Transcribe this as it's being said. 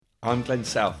I'm Glenn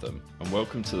Southam, and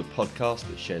welcome to the podcast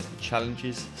that shares the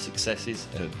challenges, successes,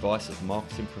 and advice of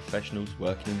marketing professionals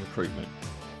working in recruitment.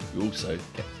 You also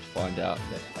get to find out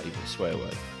their favourite swear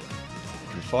word.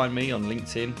 You can find me on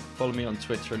LinkedIn, follow me on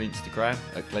Twitter and Instagram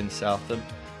at Glenn Southam,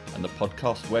 and the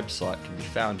podcast website can be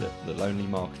found at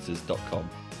thelonelymarketers.com,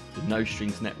 the no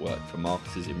strings network for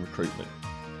marketers in recruitment.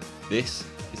 This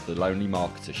is the Lonely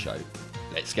Marketer Show.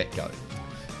 Let's get going.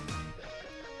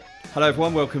 Hello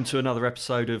everyone, welcome to another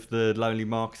episode of The Lonely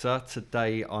Marketer.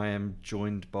 Today I am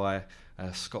joined by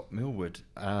Scott Millward,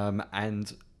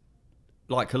 and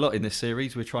like a lot in this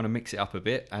series, we're trying to mix it up a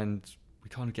bit, and we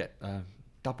kind of get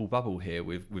double bubble here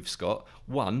with Scott.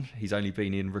 One, he's only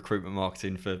been in recruitment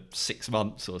marketing for 6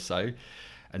 months or so,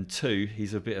 and two,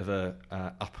 he's a bit of a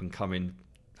up and coming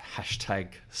hashtag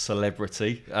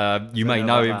celebrity. You may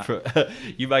know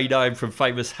him from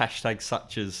famous hashtags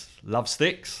such as Love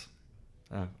Sticks.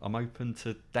 I'm open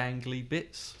to dangly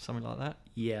bits, something like that.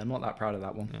 Yeah, I'm not that proud of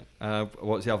that one. Yeah.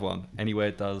 What's the other one?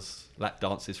 Anywhere does lap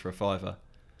dances for a $5.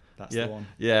 That's the one.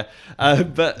 Yeah,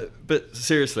 but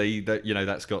seriously,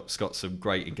 that's got some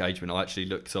great engagement. I actually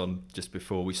looked on just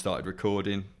before we started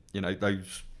recording.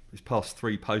 These past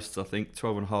 3 posts, I think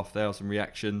 12,500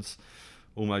 reactions,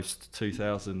 almost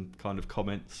 2,000 kind of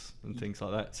comments and things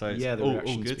like that. So it's the all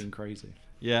reaction's good. been crazy.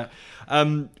 Yeah,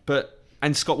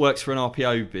 And Scott works for an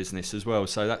RPO business as well,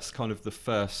 so that's kind of the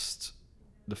first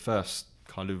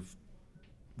kind of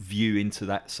view into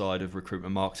that side of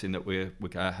recruitment marketing that we're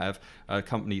going to have.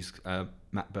 Companies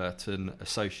Matt Burton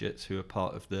Associates, who are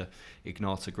part of the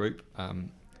Ignata group.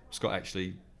 Scott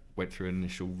actually went through an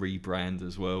initial rebrand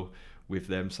as well with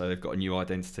them, so they've got a new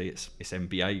identity. It's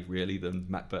MBA really than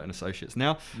Matt Burton Associates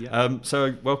now. Yeah.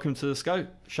 So welcome to the show,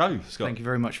 Scott. Thank you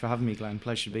very much for having me, Glenn.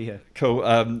 Pleasure to be here.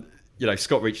 Cool.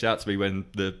 Scott reached out to me when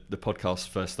the podcast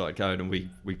first started going, and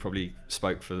we probably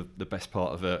spoke for the best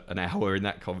part of an hour in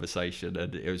that conversation,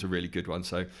 and it was a really good one.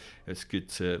 So it's good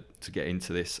to get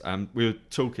into this. We were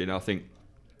talking, I think,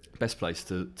 best place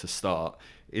to start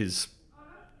is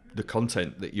the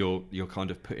content that you're kind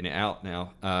of putting it out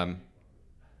now.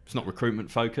 It's not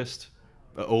recruitment focused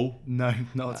at all. No,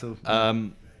 not at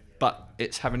all. But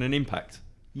it's having an impact.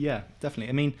 Yeah, definitely.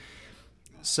 I mean,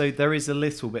 so there is a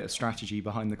little bit of strategy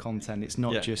behind the content. It's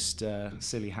not just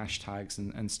silly hashtags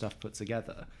and stuff put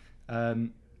together. I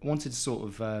wanted to sort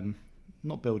of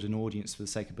not build an audience for the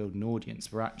sake of building an audience,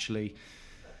 but actually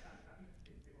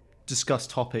discuss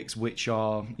topics which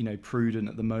are prudent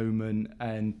at the moment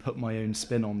and put my own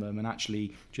spin on them and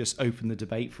actually just open the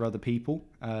debate for other people.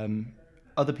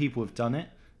 Other people have done it,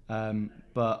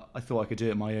 but I thought I could do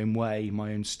it my own way,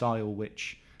 my own style,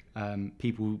 which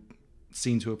people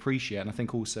seem to appreciate. And I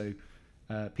think also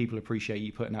people appreciate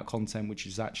you putting out content which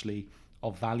is actually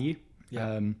of value.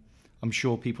 Yeah. I'm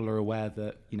sure people are aware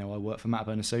that I work for Matt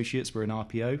Burton Associates. We're an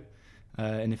RPO,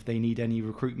 and if they need any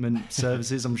recruitment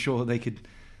services, I'm sure they could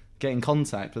get in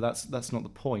contact. But that's not the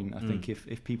point. I think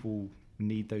if people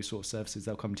need those sort of services,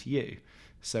 they'll come to you.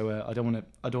 So I don't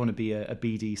want to be a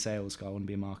BD sales guy. I want to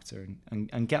be a marketer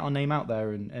and get our name out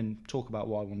there and talk about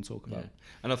what I want to talk about. Yeah.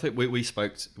 And I think we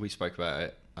spoke about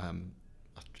it.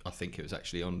 I think it was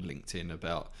actually on LinkedIn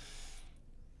about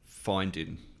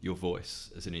finding your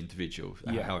voice as an individual,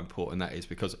 how important that is.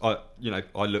 Because I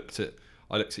looked at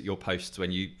your posts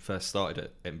when you first started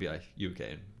at MBA. You were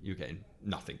getting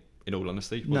nothing. In all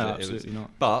honesty, no, absolutely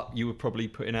not. But you were probably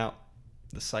putting out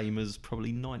the same as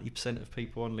probably 90% of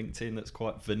people on LinkedIn. That's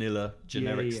quite vanilla,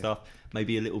 generic stuff.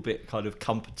 Maybe a little bit kind of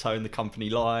tone the company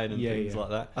line and things like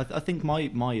that. I think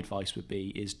my advice would be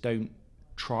is don't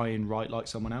try and write like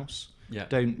someone else. Yeah.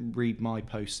 Don't read my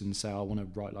posts and say I want to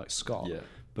write like Scott,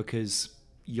 because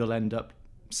you'll end up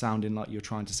sounding like you're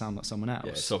trying to sound like someone else.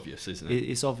 Yeah, it's obvious, isn't it?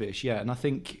 It's obvious, yeah. And I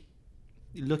think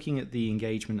looking at the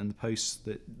engagement and the posts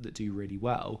that do really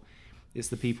well, it's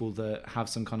the people that have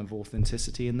some kind of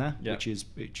authenticity in there, which is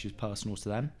personal to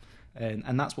them,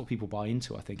 and that's what people buy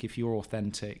into. I think if you're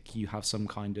authentic, you have some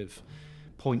kind of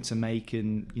point to make,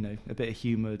 and a bit of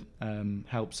humour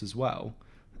helps as well.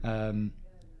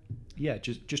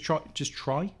 Just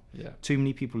try. Yeah. Too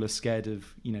many people are scared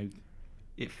of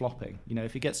it flopping.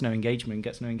 If it gets no engagement,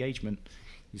 you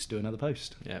just do another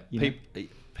post. Yeah.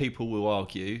 People will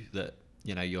argue that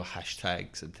your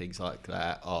hashtags and things like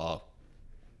that are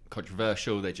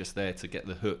controversial. They're just there to get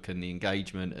the hook and the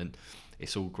engagement, and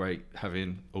it's all great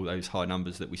having all those high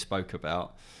numbers that we spoke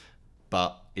about.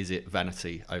 But is it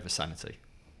vanity over sanity?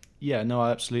 Yeah. No,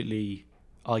 I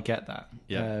get that.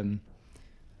 Yeah.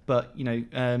 But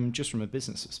just from a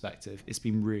business perspective, it's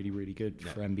been really, really good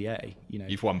for MBA.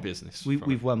 You've won business.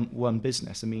 We've won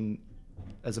business. I mean,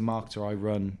 as a marketer, I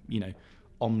run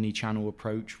omni-channel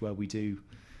approach where we do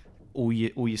all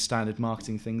your standard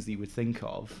marketing things that you would think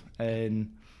of,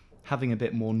 and having a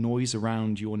bit more noise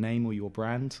around your name or your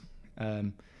brand,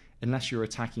 unless you're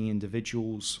attacking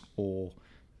individuals or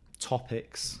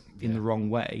topics in the wrong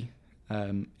way.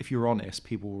 If you're honest,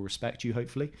 people will respect you,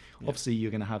 hopefully. Obviously,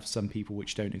 you're going to have some people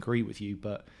which don't agree with you,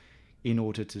 but in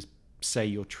order to say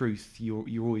your truth,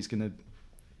 you're always going to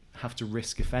have to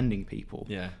risk offending people.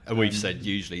 Yeah, and we've said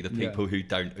usually the people who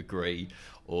don't agree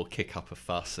or kick up a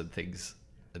fuss and things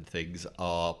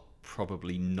are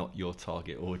probably not your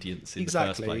target audience in the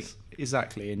first place.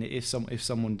 Exactly, and if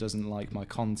someone doesn't like my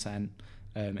content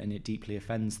and it deeply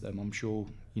offends them, I'm sure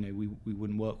we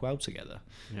wouldn't work well together.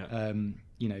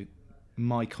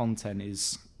 My content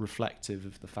is reflective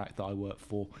of the fact that I work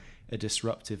for a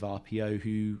disruptive RPO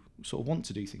who sort of want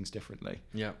to do things differently.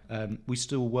 Yeah. We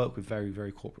still work with very,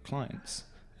 very corporate clients,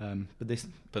 but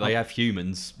they have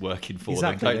humans working for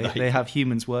them, don't they? They have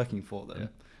humans working for them.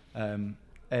 Yeah.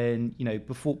 And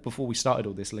before we started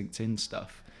all this LinkedIn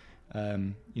stuff,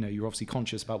 you're obviously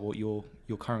conscious about what your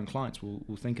current clients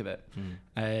will think of it,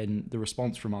 and the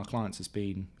response from our clients has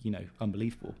been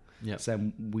unbelievable. Yeah.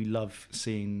 So we love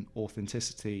seeing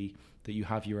authenticity, that you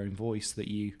have your own voice, that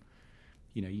you're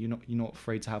not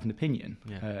afraid to have an opinion,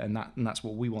 and that's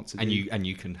what we want to do. And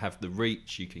you can have the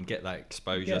reach, you can get that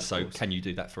exposure. So can you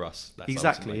do that for us? That's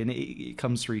exactly, and it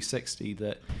comes 360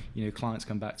 that clients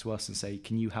come back to us and say,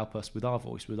 can you help us with our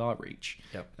voice, with our reach?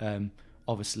 Yep.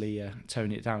 Obviously,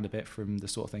 tone it down a bit from the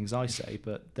sort of things I say,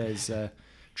 but there's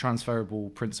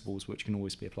transferable principles which can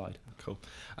always be applied. Cool.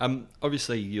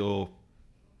 Obviously, you're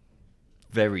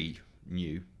very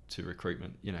new to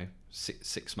recruitment.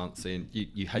 6 months in,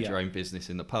 you had your own business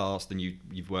in the past, and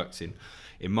you've worked in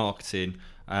marketing.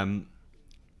 How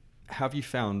have you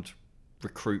found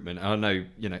recruitment? I know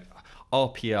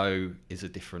RPO is a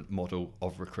different model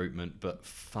of recruitment, but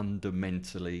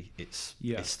fundamentally it's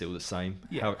still the same.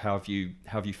 Yeah. How have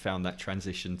you found that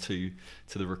transition to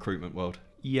the recruitment world?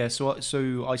 Yeah,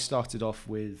 so I started off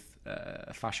with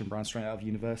a fashion brand straight out of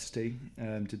university,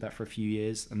 did that for a few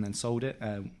years and then sold it.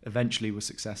 Eventually was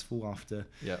successful after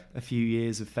a few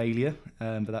years of failure,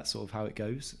 but that's sort of how it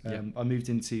goes. I moved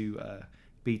into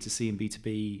B2C and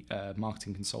B2B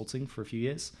marketing consulting for a few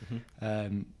years,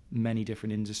 many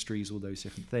different industries, all those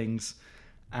different things.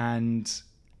 And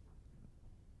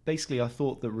basically I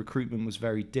thought that recruitment was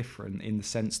very different in the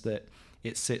sense that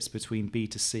it sits between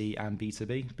B2C and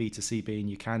B2B, B2C being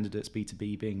your candidates,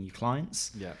 B2B being your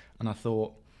clients. Yeah. And I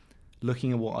thought,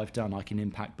 looking at what I've done, I can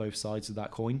impact both sides of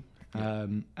that coin. Yeah.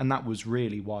 And that was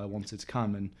really why I wanted to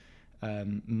come.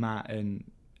 And Matt and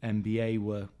MBA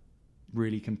were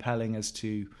really compelling as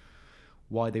to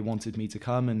why they wanted me to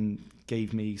come, and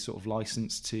gave me sort of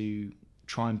license to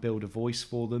try and build a voice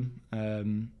for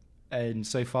them. And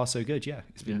so far, so good. Yeah,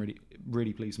 it's been really,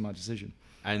 really pleased with my decision.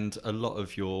 And a lot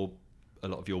of your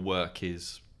work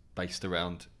is based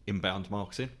around inbound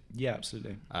marketing. Yeah,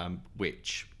 absolutely.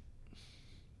 Which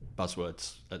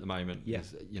buzzwords at the moment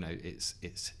is,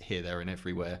 it's here, there, and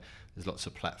everywhere. There's lots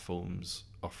of platforms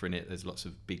offering it. There's lots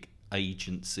of big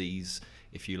agencies,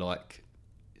 if you like,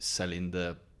 selling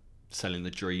the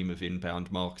dream of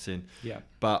inbound marketing. Yeah.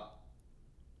 But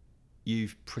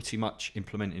you've pretty much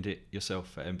implemented it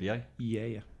yourself at MBA.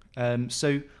 Yeah.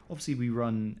 So obviously we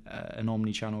run an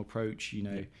omni-channel approach,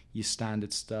 your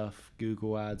standard stuff,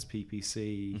 Google ads,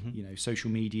 PPC, social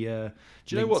media.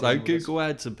 Do you know what though? Google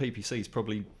ads and PPC is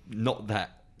probably not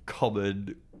that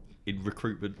common in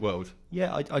recruitment world.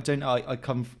 Yeah, I don't know.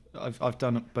 I've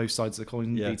done both sides of the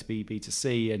coin, B2B,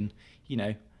 B2C, and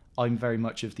I'm very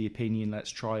much of the opinion, let's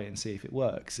try it and see if it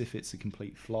works. If it's a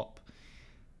complete flop,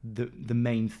 the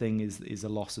main thing is a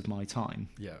loss of my time.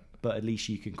 Yeah. But at least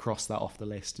you can cross that off the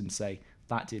list and say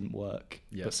that didn't work,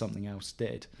 but something else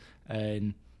did.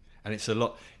 And it's a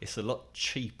lot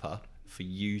cheaper for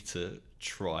you to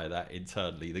try that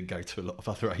internally than go to a lot of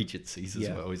other agencies as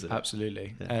well, isn't it?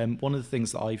 Absolutely. Yeah. One of the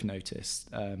things that I've noticed,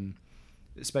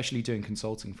 especially doing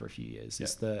consulting for a few years,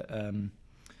 is that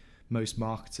most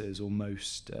marketers or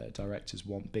most directors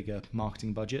want bigger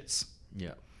marketing budgets.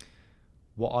 Yeah.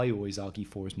 What I always argue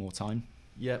for is more time.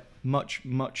 Yeah, much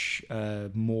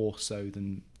more so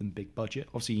than big budget.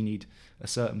 Obviously, you need a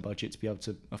certain budget to be able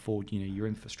to afford, your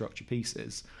infrastructure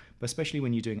pieces. But especially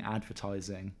when you're doing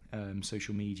advertising,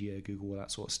 social media, Google, all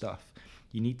that sort of stuff,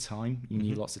 you need time. You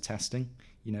need lots of testing.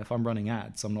 If I'm running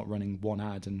ads, I'm not running one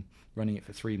ad and running it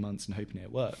for 3 months and hoping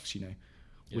it works.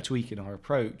 We're tweaking our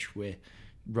approach. We're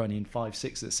running 5,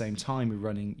 6 at the same time. We're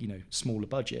running, smaller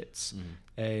budgets.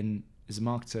 And as a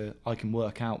marketer, I can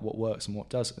work out what works and what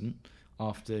doesn't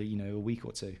after a week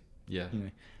or two.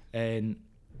 And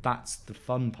that's the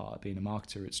fun part of being a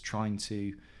marketer. It's trying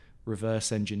to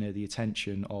reverse engineer the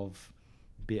attention of,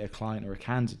 be it a client or a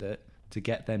candidate, to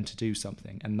get them to do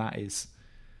something. And that is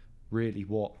really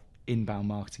what inbound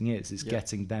marketing is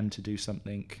getting them to do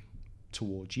something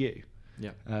towards you.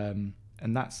 Yeah.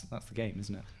 And that's the game,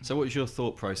 isn't it? So what was your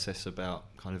thought process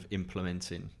about kind of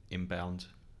implementing inbound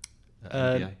at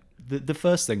MBA? The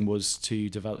first thing was to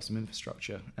develop some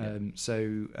infrastructure.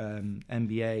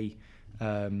 MBA,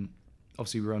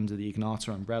 obviously we were under the Ignata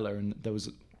umbrella, and there was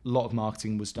a lot of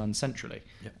marketing was done centrally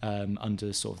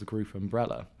under sort of the group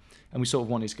umbrella. And we sort of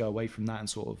wanted to go away from that and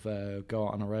sort of go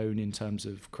out on our own in terms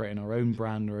of creating our own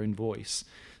brand, our own voice.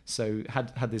 So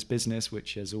had this business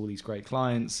which has all these great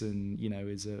clients and, you know,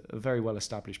 is a very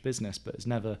well-established business, but has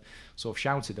never sort of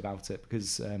shouted about it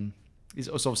because it's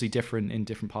obviously different in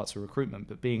different parts of recruitment.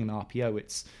 But being an RPO,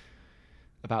 it's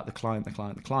about the client.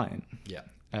 Yeah.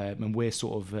 And we're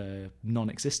sort of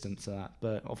non-existent to that.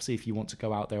 But obviously if you want to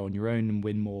go out there on your own and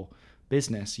win more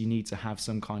business, you need to have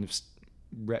some kind of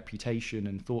reputation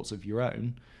and thoughts of your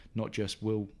own, not just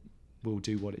we'll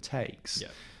do what it takes. Yeah.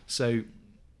 So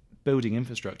building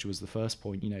infrastructure was the first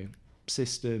point, you know,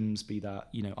 systems, be that,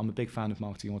 you know, I'm a big fan of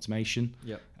marketing automation.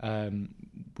 Yeah.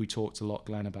 We talked a lot,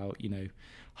 Glenn, about, you know,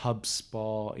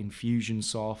 HubSpot,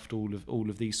 Infusionsoft, all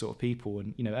of these sort of people,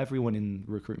 and, you know, everyone in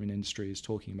the recruitment industry is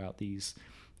talking about these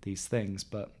things,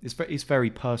 but it's very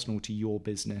personal to your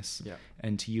business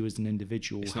and to you as an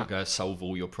individual. It's not going to solve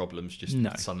all your problems just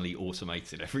suddenly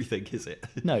automating everything, is it?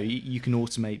 No, you can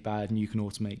automate bad and you can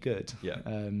automate good. Yeah.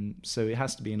 So it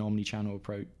has to be an omni-channel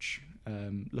approach,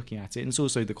 looking at it. And it's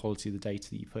also the quality of the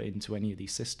data that you put into any of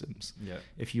these systems. Yeah.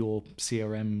 If your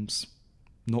CRM's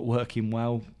not working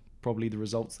well, probably the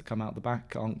results that come out the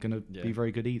back aren't going to be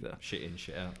very good either. Shit in,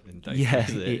 shit out in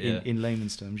data. In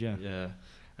layman's terms, yeah. Yeah.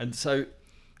 And so,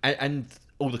 and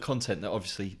all the content that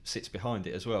obviously sits behind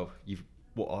it as well.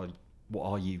 What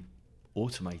are you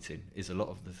automating is a lot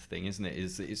of the thing, isn't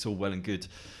it? It's all well and good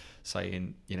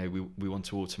saying, you know, we want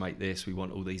to automate this, we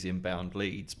want all these inbound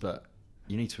leads, but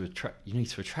you need to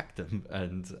attract them,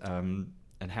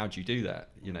 and how do you do that?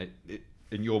 You know,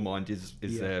 in your mind, is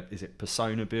it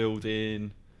persona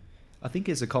building? I think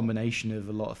it's a combination of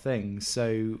a lot of things.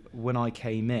 So when I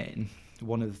came in,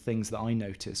 one of the things that I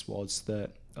noticed was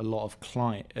that a lot of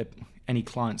any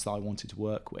clients that I wanted to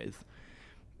work with,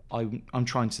 I'm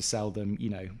trying to sell them,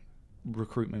 you know,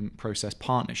 recruitment process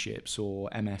partnerships or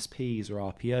MSPs or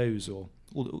RPOs or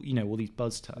all these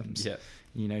buzz terms. Yeah.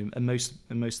 You know, and most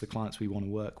of the clients we want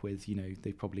to work with, you know,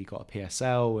 they've probably got a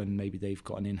PSL and maybe they've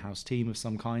got an in-house team of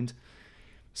some kind.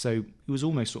 So it was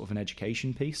almost sort of an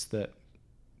education piece that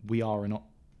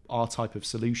our type of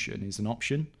solution is an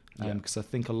option. Because I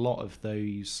think a lot of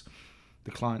the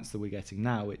clients that we're getting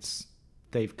now,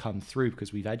 they've come through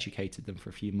because we've educated them for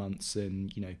a few months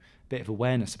and, you know, a bit of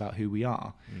awareness about who we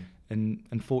are. And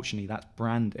unfortunately that's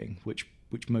branding, which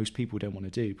most people don't want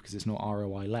to do because it's not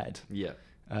ROI led. Yeah.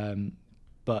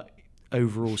 But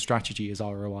overall strategy is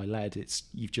ROI led.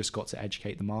 You've just got to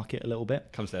educate the market a little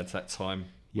bit. Comes down to that time.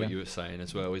 What you were saying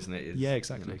as well, isn't it? Yeah,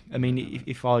 exactly. You know, I mean,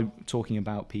 if I'm talking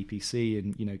about PPC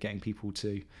and, you know, getting people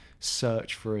to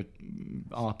search for a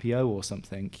RPO or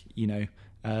something, you know,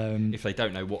 if they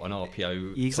don't know what an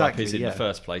RPO is in the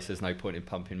first place, there's no point in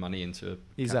pumping money into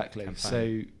a campaign.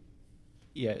 So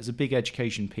yeah, it's a big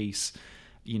education piece,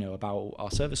 you know, about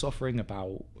our service offering,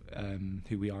 about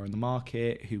who we are in the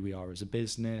market, who we are as a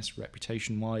business,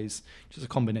 reputation wise, just a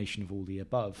combination of all the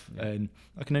above. And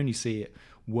I can only see it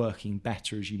working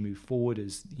better as you move forward,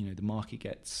 as, you know, the market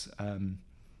gets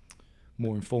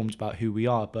more informed about who we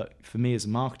are. But for me as a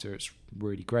marketer, it's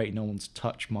really great. No one's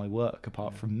touched my work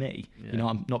apart from me. You know,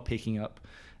 I'm not picking up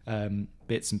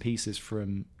bits and pieces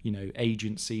from, you know,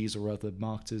 agencies or other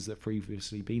marketers that have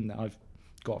previously been there. I've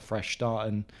got a fresh start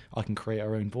and I can create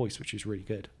our own voice, which is really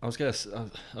good. I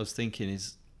was thinking,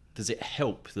 does it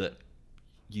help that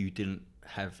you didn't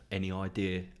have any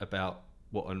idea about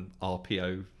what an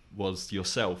RPO was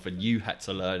yourself and you had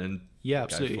to learn? And yeah,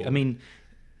 absolutely. I mean,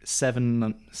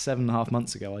 7.5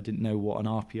 months ago, I didn't know what an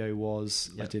RPO was.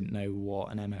 I didn't know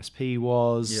what an MSP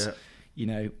was. You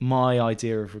know, my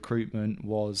idea of recruitment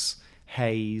was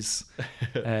haze,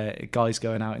 guys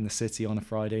going out in the city on a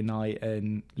Friday night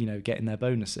and, you know, getting their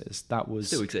bonuses. That was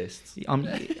still exists.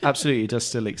 Absolutely, it does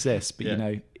still exist, but you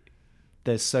know,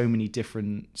 there's so many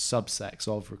different subsects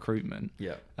of recruitment.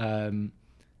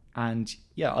 And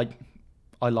yeah,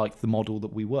 I like the model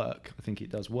that we work. I think it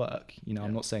does work. You know,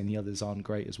 I'm not saying the others aren't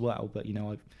great as well, but, you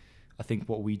know, I think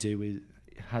what we do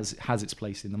has its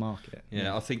place in the market.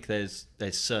 I think there's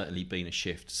certainly been a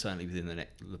shift, certainly within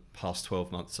the past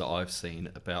 12 months that I've seen,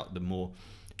 about the more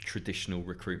traditional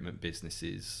recruitment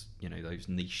businesses, those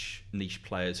niche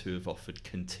players who have offered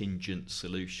contingent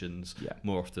solutions,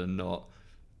 more often than not,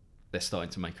 they're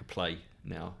starting to make a play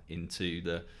now into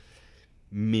the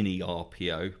mini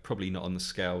RPO, probably not on the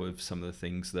scale of some of the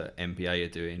things that MBA are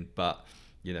doing, but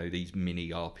these mini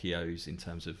RPOs in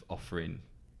terms of offering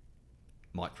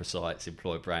microsites,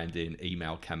 employer branding,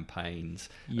 email campaigns,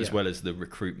 as well as the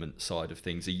recruitment side of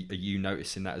things. Are you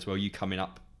noticing that as well? Are you coming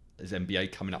up as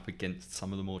MBA coming up against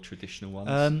some of the more traditional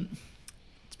ones?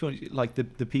 To be honest, like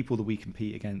the people that we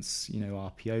compete against,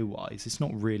 RPO wise, it's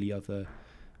not really other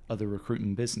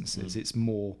recruitment businesses. It's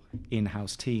more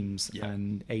in-house teams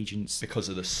and agents because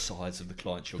of the size of the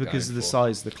clients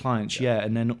size of the clients.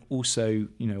 And then also,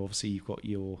 obviously you've got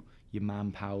your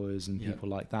Manpowers and people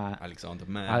like that. Alexander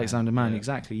Mann,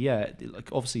 exactly. Like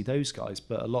obviously those guys,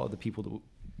 but a lot of the people that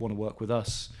want to work with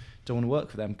us don't want to work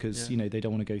for them because they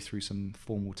don't want to go through some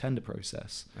formal tender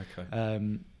process.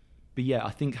 But I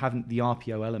think having the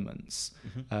RPO elements,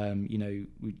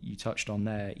 you touched on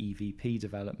there, EVP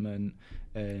development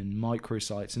and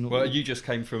microsites. And well, you just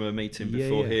came from a meeting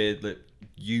before here that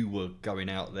you were going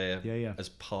out there as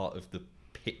part of the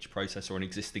pitch process or an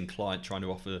existing client trying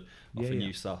to offer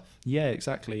new stuff. Yeah,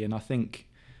 exactly. And I think,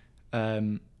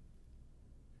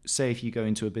 say if you go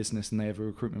into a business and they have a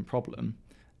recruitment problem,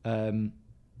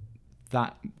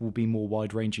 that will be more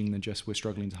wide-ranging than just we're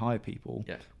struggling to hire people.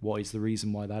 What is the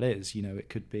reason why that is? It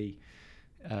could be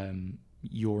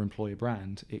your employer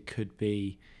brand. It could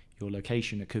be your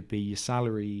location. It could be your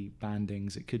salary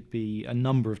bandings. It could be a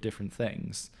number of different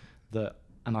things.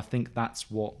 And I think that's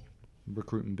what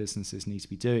recruitment businesses need to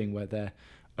be doing, where they're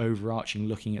overarching,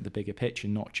 looking at the bigger picture,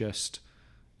 not just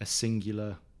a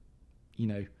singular,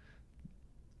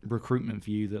 recruitment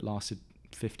view that lasted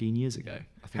 15 years ago.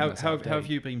 I think how have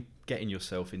you been getting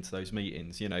yourself into those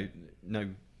meetings?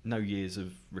 No years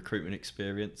of recruitment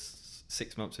experience,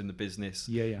 6 months in the business.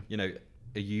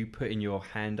 Are you putting your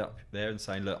hand up there and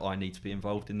saying, look, I need to be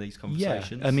involved in these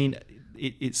conversations? I mean,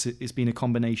 it's been a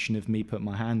combination of me putting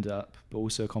my hand up, but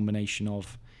also a combination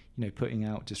of putting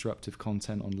out disruptive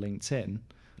content on LinkedIn.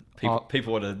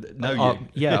 People want to know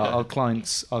you. Our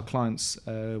clients want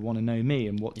to know me,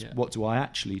 and what do I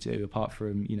actually do apart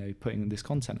from putting this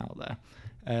content out there.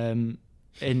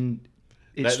 And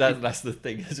that's the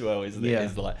thing as well, isn't it?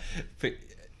 It's like,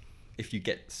 if you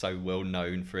get so well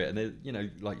known for it,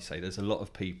 and like you say, there's a lot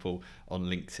of people on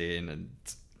LinkedIn, and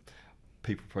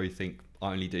people probably think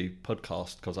I only do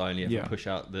podcasts because I only ever push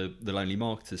out the Lonely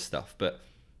Marketers stuff, but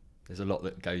there's a lot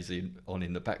that goes on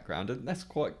in the background, and that's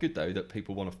quite good though, that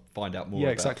people want to find out more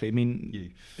about exactly. I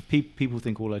mean, people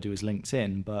think all I do is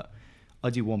LinkedIn, but I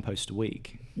do one post a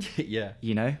week.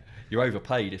 You're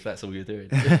overpaid if that's all you're doing.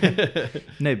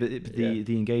 No, but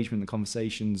the engagement, the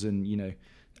conversations, and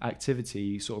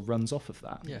activity sort of runs off of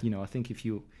that. I think if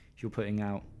you're putting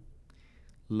out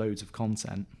loads of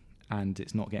content and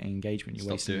it's not getting engagement, you're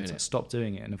wasting it. Stop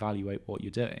doing it and evaluate what you're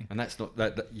doing. And that's not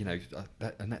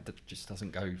that just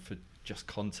doesn't go for just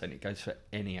content. It goes for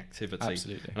any activity.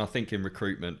 Absolutely. And I think in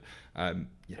recruitment,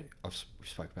 we've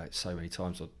spoken about it so many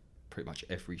times on pretty much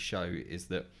every show, is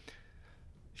that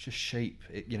it's just sheep.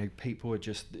 People are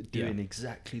just doing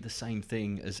exactly the same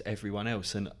thing as everyone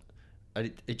else, and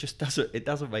it just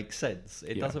doesn't make sense.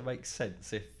 It doesn't make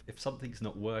sense if something's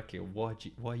not working. Why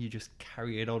are you just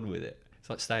carrying on with it? It's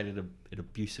like staying in an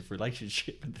abusive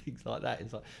relationship and things like that.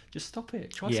 It's like, just stop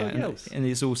it. Try something else. And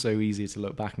it's also easier to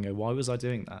look back and go, why was I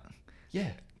doing that?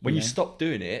 When you stop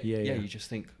doing it, you just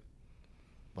think,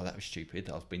 well, that was stupid.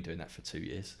 I've been doing that for 2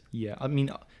 years. I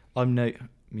mean,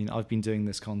 I've been doing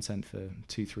this content for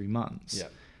 2-3 months.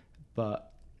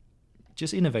 But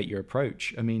just innovate your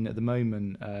approach. I mean, at the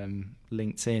moment,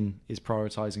 LinkedIn is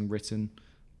prioritizing written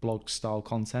blog style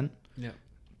content.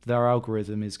 Their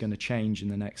algorithm is going to change in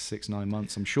the next 6-9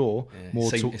 months, I'm sure.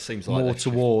 It seems like more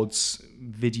towards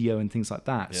video and things like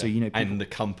that. So and the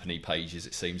company pages,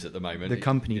 it seems at the moment. The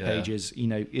company pages,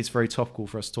 it's very topical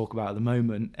for us to talk about at the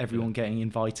moment. Everyone getting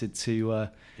invited to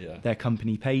their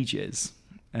company pages,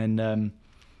 and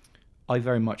I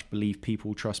very much believe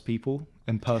people trust people,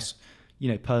 and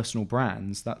personal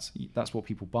brands. That's what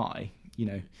people buy.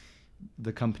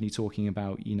 The company talking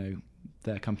about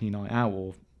their company night out,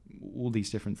 or all these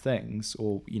different things,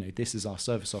 or this is our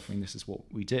service offering, this is what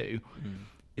we do.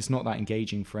 It's not that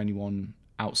engaging for anyone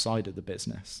outside of the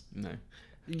business. No.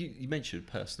 You mentioned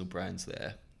personal brands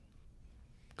there.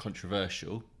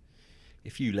 Controversial.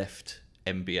 If you left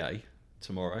MBA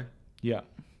tomorrow,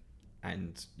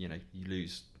 and you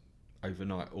lose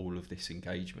overnight all of this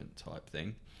engagement type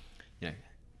thing,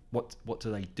 what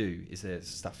do they do? Is there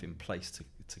stuff in place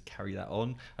to carry that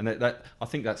on. And that I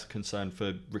think that's a concern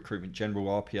for recruitment general,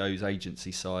 RPOs,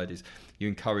 agency side, is you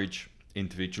encourage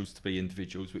individuals to be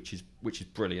individuals, which is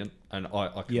brilliant, and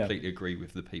I completely agree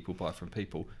with the people buy from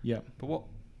people. Yeah. But what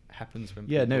happens when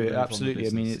Yeah, people no, move absolutely.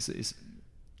 on the I mean, business? it's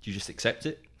Do you just accept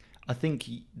it? I think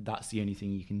that's the only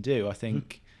thing you can do. I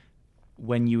think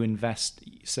when you invest,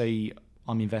 say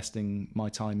I'm investing my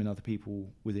time in other people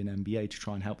within MBA to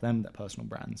try and help them with their personal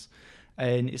brands,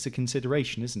 and it's a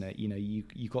consideration, isn't it? You know,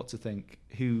 you got to think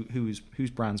whose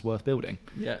brand's worth building,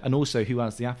 and also who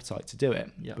has the appetite to do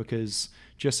it. Because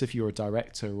just if you're a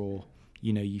director or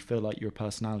you feel like you're a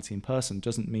personality in person,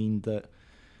 doesn't mean that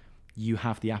you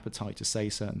have the appetite to say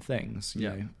certain things. You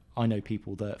know, I know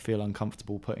people that feel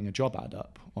uncomfortable putting a job ad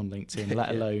up on LinkedIn, let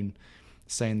alone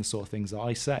saying the sort of things that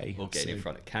I say. Or getting in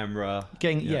front of camera.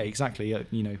 Exactly.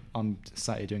 I'm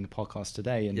sat here doing a podcast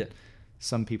today, and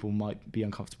some people might be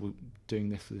uncomfortable doing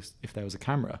this if there was a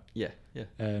camera.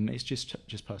 It's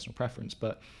just personal preference.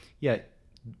 But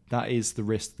that is the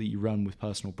risk that you run with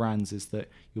personal brands, is that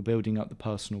you're building up the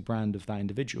personal brand of that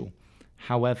individual.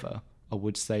 However, I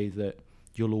would say that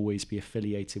you'll always be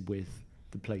affiliated with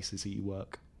the places that you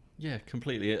work. Yeah,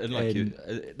 completely. And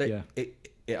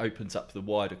it opens up the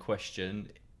wider question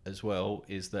as well,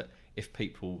 is that if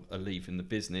people are leaving the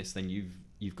business, then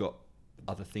you've got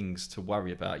other things to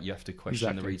worry about. You have to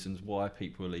question the reasons why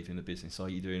people are leaving the business. Are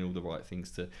you doing all the right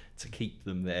things to keep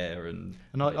them there? And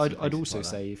I'd also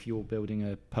say, if you're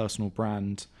building a personal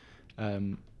brand,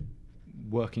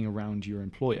 working around your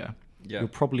employer, you're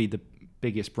probably the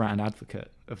biggest brand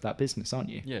advocate of that business, aren't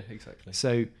you? Yeah, exactly.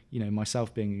 So,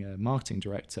 myself being a marketing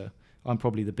director, I'm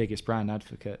probably the biggest brand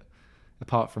advocate,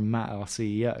 apart from Matt, our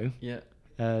CEO,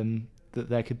 that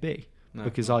there could be.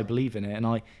 Because I believe in it, and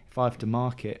if I have to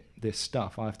market this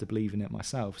stuff, I have to believe in it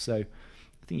myself. So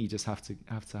I think you just have to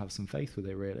have some faith with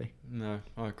it, really. No,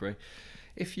 I agree.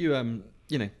 If you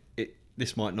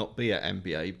this might not be at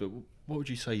MBA, but what would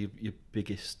you say your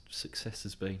biggest success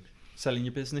has been? Selling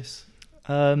your business?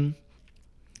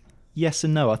 Yes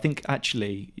and no. I think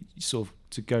actually, sort of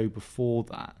to go before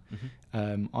that,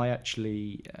 I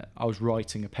was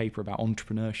writing a paper about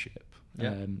entrepreneurship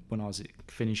when I was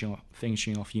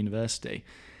finishing off university,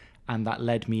 and that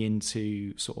led me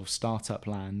into sort of startup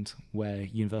land, where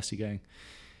university going,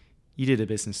 you did a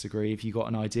business degree, if you got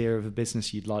an idea of a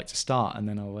business you'd like to start, and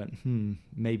then I went,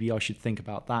 maybe I should think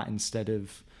about that instead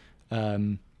of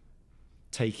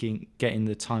getting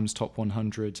the Times Top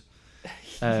 100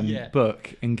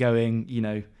 book and going,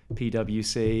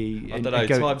 PwC. I don't know,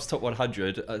 Times Top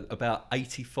 100, about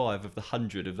 85 of the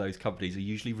 100 of those companies are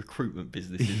usually recruitment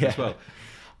businesses as well.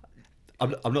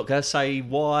 I'm not going to say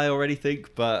why or anything,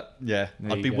 but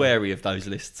I'd be wary of those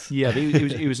lists. Yeah,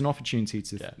 it was an opportunity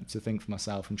to think for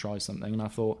myself and try something. And I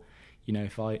thought,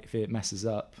 if it messes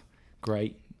up,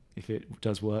 great. If it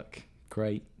does work,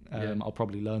 great. I'll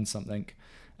probably learn something.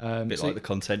 A bit like the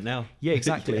content now. Yeah,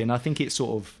 exactly. And I think it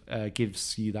sort of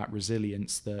gives you that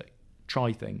resilience that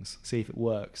try things, see if it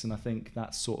works. And I think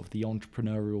that's sort of the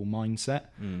entrepreneurial mindset.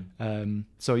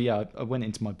 I went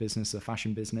into my business, a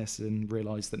fashion business, and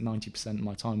realised that 90% of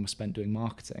my time was spent doing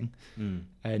marketing.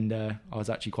 And I was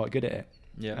actually quite good at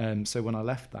it. So when I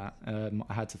left that,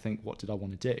 I had to think, what did I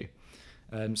want to do?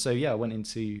 I went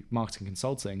into marketing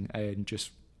consulting, and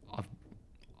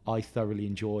I thoroughly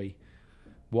enjoy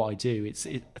what I do.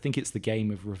 I think it's the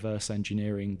game of reverse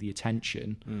engineering the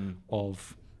attention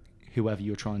of whoever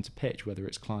you're trying to pitch, whether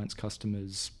it's clients,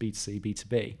 customers, B2C,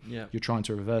 B2B. You're trying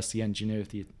to reverse the engineer of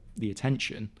the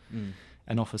attention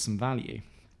and offer some value.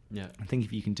 I think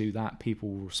if you can do that, people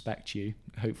will respect you,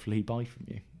 hopefully buy from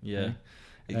you.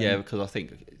 Because I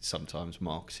think sometimes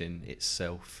marketing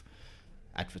itself,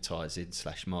 advertising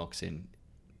 / marketing,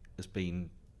 has been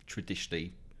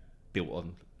traditionally built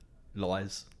on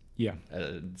lies.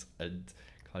 And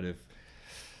kind of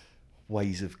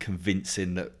ways of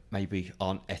convincing that maybe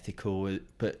aren't ethical,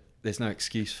 but there's no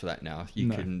excuse for that now. You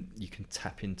can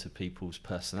tap into people's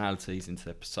personalities, into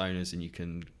their personas, and you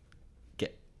can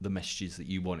get the messages that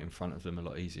you want in front of them a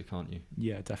lot easier, can't you?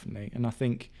 Yeah, definitely. And I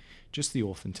think just the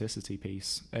authenticity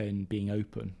piece and being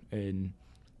open, and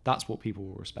that's what people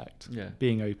will respect.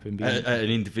 Being open, at an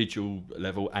individual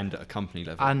level and at a company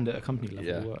level.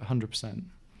 100%.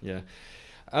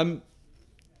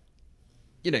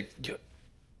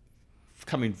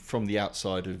 Coming from the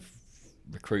outside of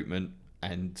recruitment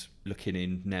and looking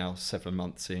in now 7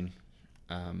 months in,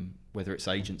 whether it's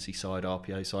agency side,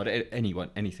 RPO side,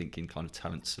 anything in kind of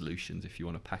talent solutions, if you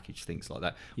want to package things like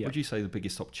that, what would you say the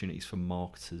biggest opportunities for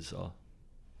marketers are?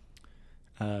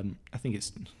 I think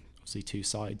it's obviously two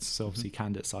sides. So obviously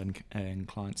candidate side and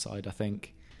client side. I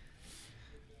think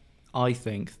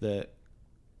that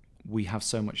we have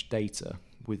so much data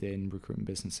within recruitment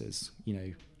businesses.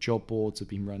 Job boards have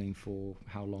been running for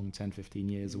how long, 10, 15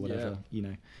 years or whatever.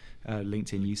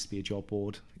 LinkedIn used to be a job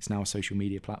board. It's now a social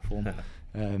media platform.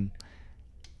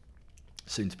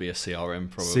 Soon to be a CRM,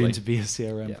 probably. Soon to be a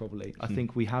CRM, probably. I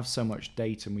think we have so much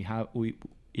data, and we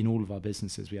in all of our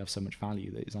businesses, we have so much value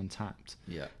that is untapped.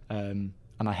 Yeah. And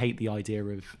I hate the idea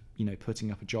of,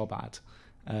 putting up a job ad,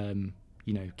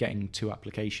 getting 2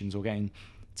 applications or getting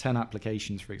 10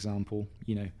 applications, for example,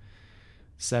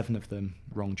 7 of them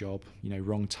wrong job,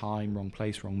 wrong time, wrong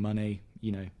place, wrong money,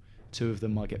 2 of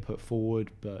them might get put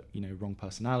forward, but, wrong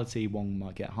personality, one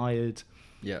might get hired.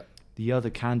 Yeah. The other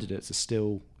candidates are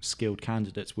still skilled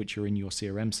candidates, which are in your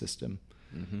CRM system.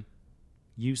 Mm-hmm.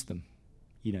 Use them.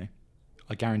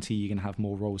 I guarantee you're going to have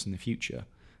more roles in the future.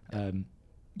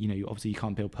 Obviously you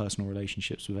can't build personal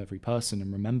relationships with every person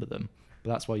and remember them,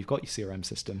 but that's why you've got your CRM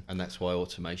system. And that's why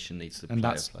automation needs to play a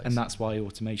place. And that's why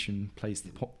automation plays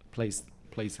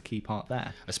the key part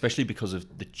there. Especially because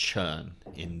of the churn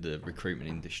in the recruitment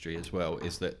industry as well,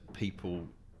 is that people,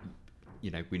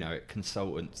 we know it,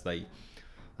 consultants, they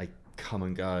come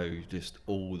and go just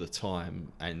all the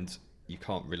time, and you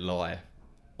can't rely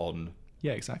on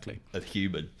a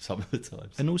human some of the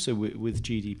times. And also with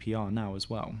GDPR now as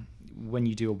well, when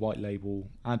you do a white label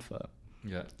advert,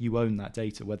 you own that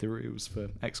data, whether it was for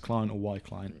X client or Y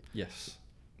client. Yes.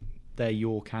 They're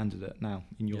your candidate now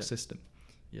in your system.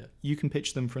 Yeah. You can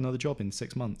pitch them for another job in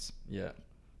 6 months. Yeah.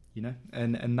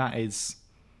 And that is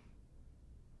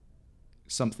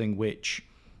something which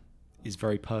is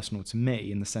very personal to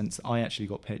me, in the sense that I actually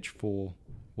got pitched for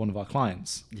one of our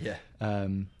clients. Yeah.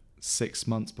 6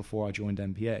 months before I joined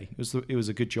MPA. It was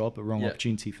a good job, a wrong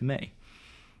opportunity for me.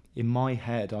 In my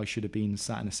head, I should have been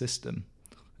sat in a system,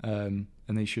 and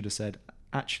they should have said,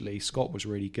 actually, Scott was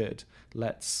really good.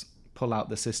 Let's pull out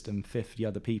the system 50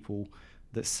 other people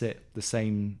that sit the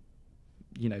same,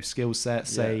 skill set,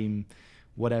 same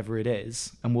whatever it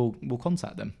is, and we'll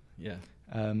contact them. Yeah.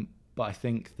 But I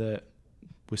think that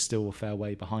we're still a fair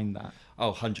way behind that.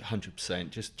 Oh, 100%.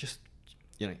 Just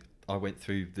I went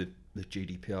through the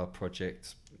GDPR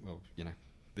project. Well,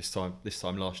 this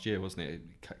time last year, wasn't it?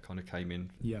 It kind of came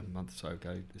in a month or so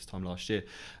ago. This time last year,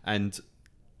 and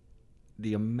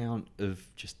the amount of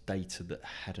just data that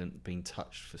hadn't been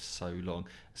touched for so long,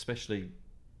 especially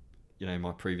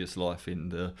my previous life in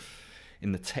the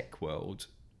tech world,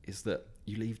 is that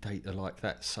you leave data like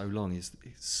that so long, it's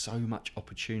so much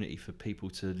opportunity for people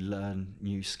to learn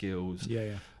new skills,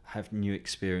 have new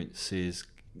experiences,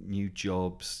 new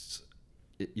jobs.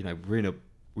 We're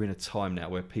in a time now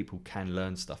where people can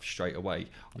learn stuff straight away.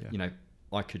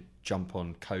 I could jump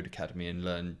on Code Academy and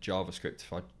learn JavaScript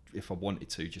if I wanted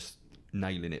to, just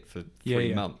nailing it for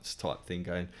 3 months type thing,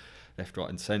 going left, right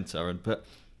and centre. But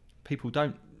people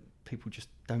just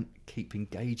don't keep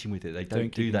engaging with it. They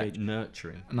don't do that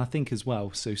nurturing. And I think as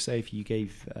well, so say if you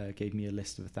gave me a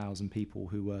list of 1,000 people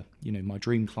who were, my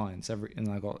dream clients, and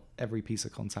I got every piece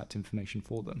of contact information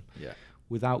for them. Yeah.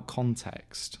 Without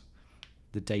context,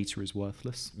 the data is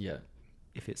worthless. Yeah.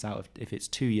 If it's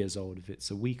 2 years old, if it's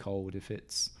a week old, if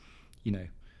it's,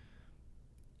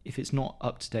 if it's not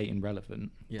up to date and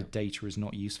relevant, the data is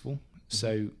not useful.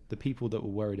 So the people that were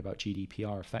worried about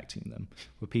GDPR affecting them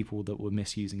were people that were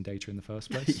misusing data in the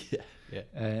first place.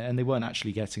 And they weren't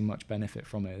actually getting much benefit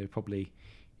from it. They were probably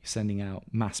sending out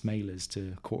mass mailers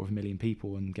to 250,000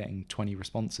 people and getting 20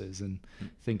 responses and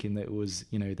thinking that it was,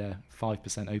 their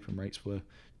 5% open rates were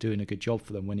doing a good job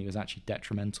for them, when it was actually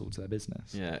detrimental to their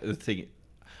business. Yeah, the thing,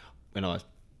 when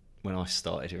I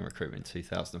started in recruitment in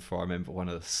 2004, I remember one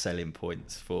of the selling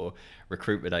points for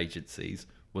recruitment agencies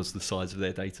was the size of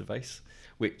their database,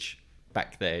 which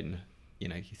back then,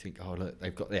 you think, oh look,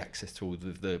 they've got the access to all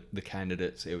of the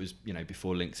candidates. It was,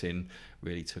 before LinkedIn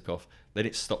really took off. Then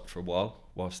it stopped for a while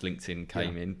whilst LinkedIn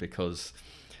came in, because,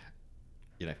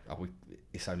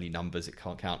 it's only numbers, it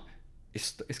can't count.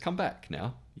 It's come back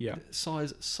now. Yeah.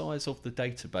 Size of the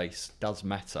database does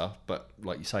matter, but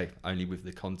like you say, only with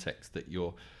the context that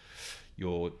you're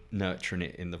nurturing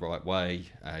it in the right way,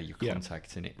 you're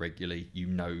contacting it regularly,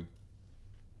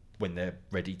 when they're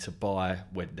ready to buy,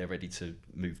 when they're ready to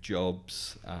move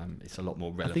jobs. It's a lot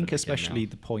more relevant. I think especially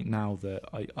the point now that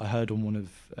I heard on one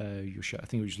of your show, I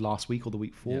think it was last week or the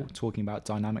week before, talking about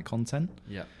dynamic content.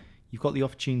 Yeah. You've got the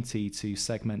opportunity to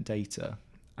segment data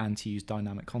and to use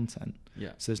dynamic content.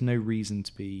 Yeah. So there's no reason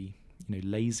to be,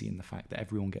 lazy in the fact that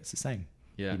everyone gets the same.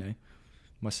 Yeah.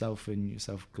 Myself and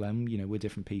yourself, Glenn, we're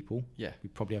different people. Yeah. We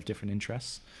probably have different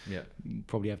interests. Yeah. We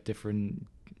probably have different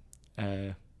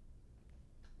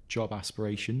job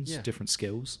aspirations, different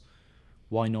skills.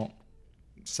 Why not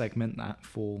segment that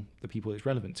for the people it's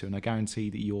relevant to, and I guarantee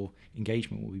that your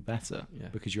engagement will be better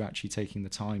because you're actually taking the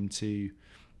time to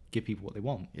give people what they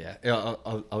want.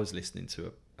 I was listening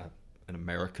to an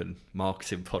American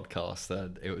marketing podcast,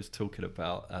 and it was talking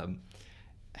about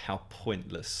how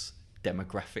pointless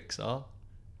demographics are,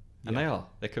 and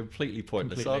they're completely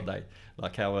pointless, aren't they?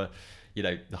 Like how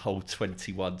the whole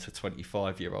 21 to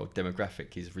 25 year old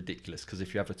demographic is ridiculous, because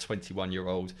if you have a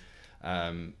 21-year-old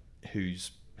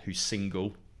who's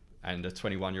single and a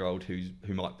 21-year-old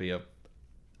who might be a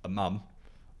mum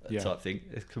type thing,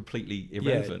 it's completely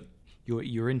irrelevant.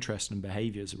 Your interest and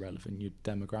behaviours are relevant. Your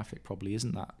demographic probably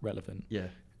isn't that relevant.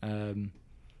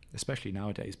 Especially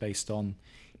nowadays, based on,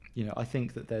 I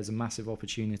think that there's a massive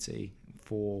opportunity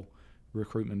for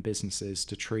recruitment businesses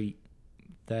to treat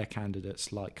their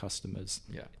candidates like customers.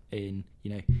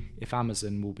 If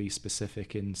Amazon will be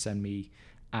specific and send me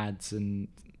ads and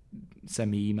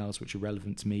send me emails which are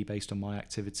relevant to me based on my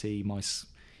activity, my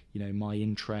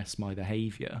interests, my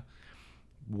behaviour,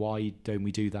 why don't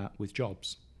we do that with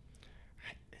jobs?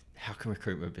 How can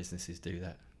recruitment businesses do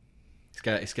that?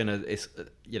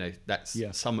 That's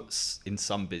in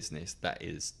some business that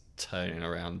is turning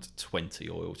around 20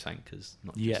 oil tankers,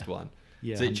 not just one.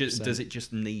 Does it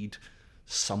just need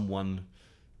someone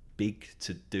big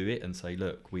to do it and say,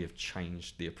 look, we have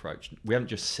changed the approach? We haven't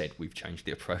just said we've changed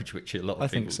the approach, which a lot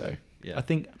of people think so. Yeah. I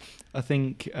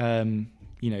think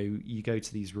you go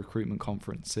to these recruitment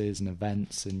conferences and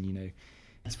events, and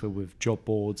it's filled with job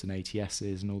boards and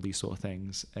ATSs and all these sort of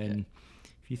things. And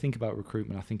if you think about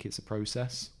recruitment, I think it's a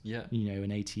process.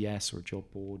 An ATS or a job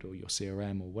board or your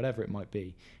CRM or whatever it might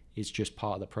be is just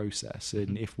part of the process.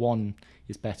 And if one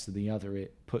is better than the other,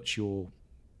 it puts your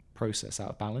process out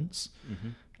of balance.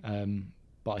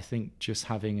 But I think just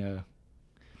having a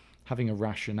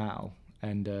rationale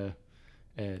and a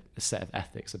set of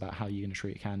ethics about how you're going to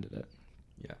treat a candidate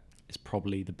is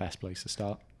probably the best place to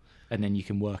start. And then you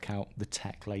can work out the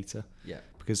tech later.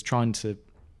 Because trying to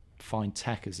find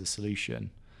tech as a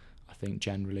solution, I think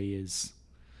generally is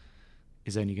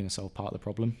only going to solve part of the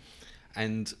problem.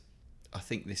 And I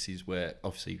think this is where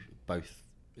obviously both,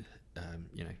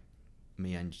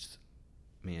 me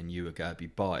and you are going to be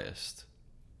biased.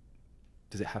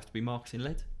 Does it have to be marketing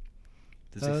led?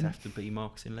 Does this have to be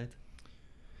marketing led?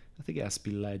 I think it has to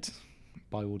be led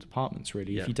by all departments,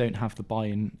 really. If you don't have the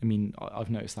buy-in, I mean, I've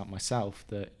noticed that myself,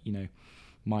 that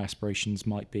my aspirations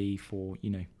might be for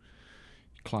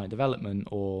client development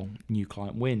or new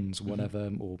client wins or whatever,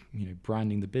 or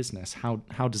branding the business.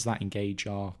 How does that engage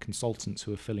our consultants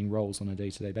who are filling roles on a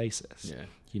day-to-day basis?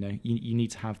 You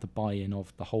need to have the buy-in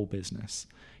of the whole business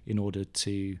in order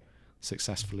to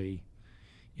successfully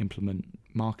implement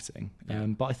marketing.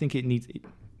 But I think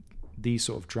these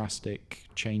sort of drastic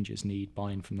changes need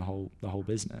buy-in from the whole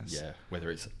business. Whether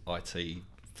it's IT,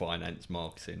 finance,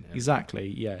 marketing.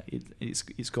 Exactly.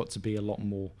 It's got to be a lot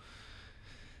more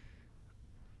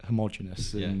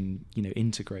homogenous and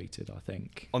integrated, I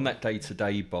think. On that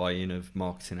day-to-day buy-in of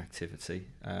marketing activity,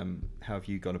 how have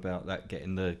you gone about that,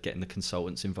 getting the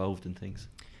consultants involved in things?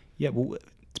 Well,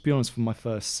 to be honest, for my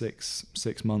first six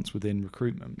months within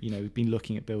recruitment, we've been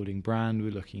looking at building brand,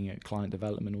 we're looking at client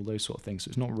development, all those sort of things. So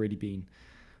it's not really been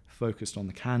focused on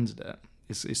the candidate.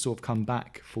 It's sort of come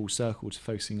back full circle to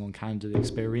focusing on candidate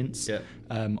experience,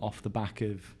 off the back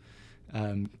of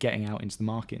getting out into the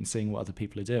market and seeing what other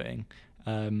people are doing.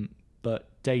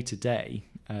 But day to day,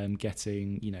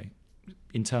 getting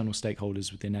internal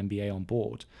stakeholders within MBA on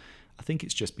board, I think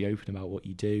it's just be open about what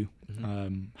you do,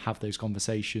 have those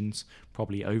conversations,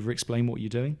 probably over-explain what you're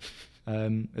doing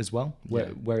as well.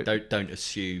 Don't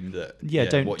assume that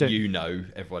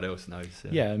everyone else knows.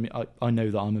 I mean, I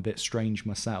know that I'm a bit strange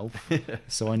myself,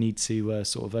 so I need to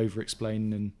sort of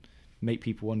over-explain and make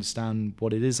people understand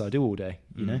what it is I do all day,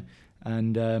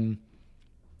 and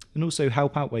also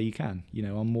help out where you can.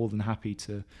 I'm more than happy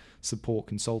to support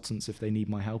consultants if they need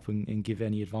my help and give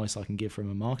any advice I can give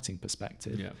from a marketing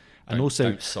perspective.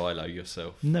 Don't silo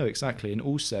yourself. No, exactly. And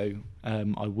also,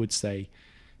 I would say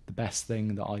the best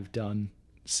thing that I've done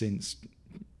since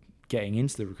getting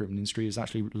into the recruitment industry is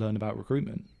actually learn about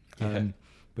recruitment.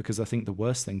 Because I think the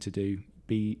worst thing to do,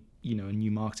 be a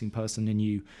new marketing person, a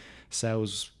new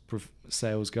sales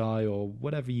guy, or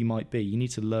whatever you might be, you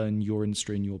need to learn your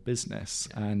industry and your business.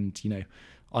 And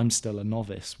I'm still a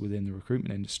novice within the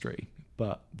recruitment industry,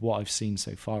 but what I've seen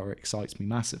so far excites me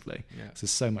massively. So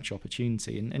there's so much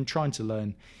opportunity, and trying to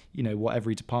learn what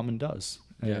every department does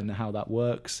and how that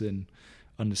works, and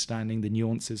understanding the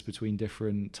nuances between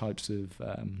different types of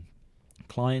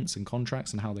clients and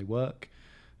contracts and how they work,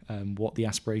 what the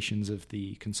aspirations of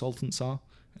the consultants are,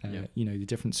 The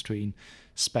difference between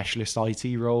specialist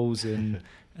IT roles and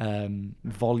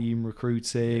volume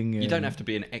recruiting. You don't have to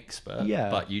be an expert,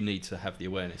 but you need to have the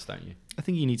awareness, don't you? I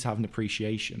think you need to have an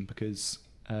appreciation, because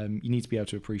you need to be able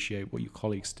to appreciate what your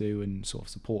colleagues do and sort of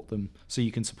support them, so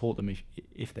you can support them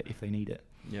if they need it.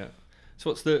 Yeah. So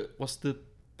what's the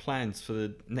plans for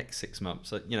the next 6 months?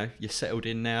 So, you're settled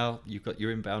in now. You've got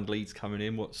your inbound leads coming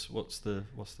in. What's the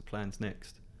plans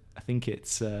next? I think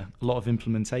it's a lot of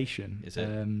implementation. Is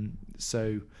it?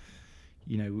 So,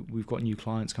 we've got new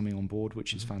clients coming on board,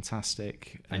 which is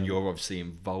fantastic. And you're obviously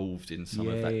involved in some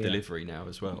of that delivery now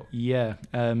as well. Yeah,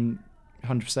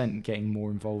 100% getting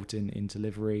more involved in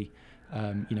delivery,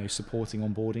 supporting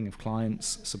onboarding of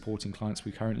clients, supporting clients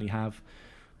we currently have,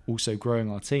 also growing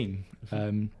our team.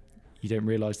 You don't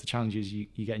realise the challenges you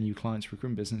get new clients,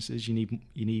 recruitment businesses. You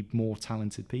need more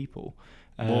talented people.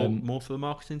 More for the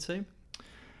marketing team.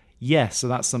 Yeah, so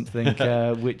that's something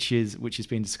which is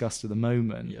being discussed at the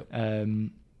moment. Yep.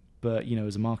 But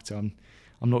as a marketer,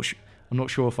 I'm not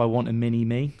sure if I want a mini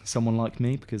me, someone like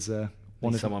me, because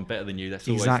someone better than you. That's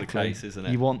always the case, isn't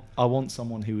it? I want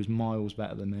someone who is miles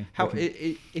better than me. How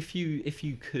if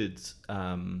you could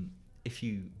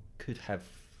have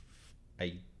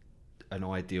an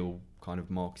ideal kind of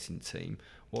marketing team,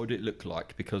 what would it look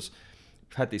like? Because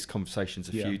we've had these conversations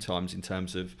a few times in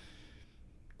terms of,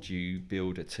 do you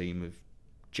build a team of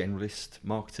generalist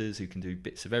marketers who can do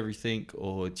bits of everything,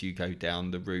 or do you go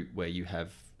down the route where you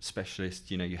have specialists?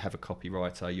 You have a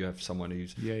copywriter, you have someone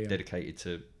who's dedicated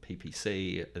to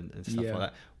PPC and stuff like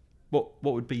that. What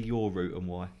would be your route and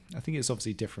why? I think it's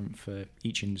obviously different for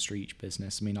each industry, each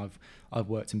business. I mean, I've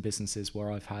worked in businesses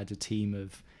where I've had a team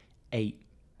of 8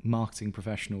 marketing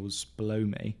professionals below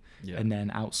me, and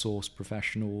then outsourced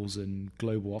professionals and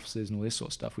global offices and all this sort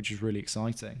of stuff, which is really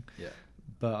exciting. Yeah.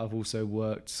 But I've also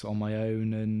worked on my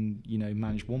own and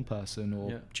managed one person,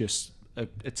 or just a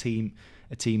team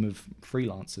of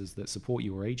freelancers that support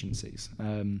you, or agencies.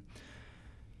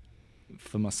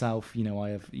 For myself, I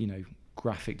have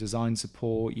graphic design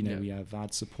support. We have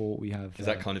ad support. We have. Is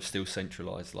that kind of still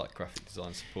centralised, like graphic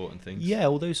design support and things? Yeah,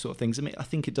 all those sort of things. I mean, I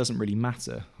think it doesn't really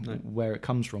matter where it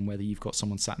comes from, whether you've got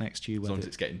someone sat next to you. As long as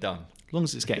it's getting done. As long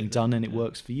as it's getting done and it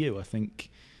works for you. I think,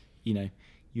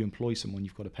 you employ someone,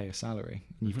 you've got to pay a salary,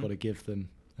 and you've got to give them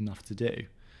enough to do.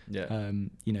 Yeah.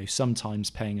 Sometimes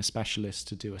paying a specialist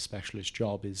to do a specialist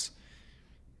job is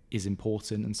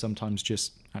important, and sometimes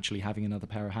just actually having another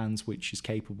pair of hands which is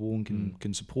capable and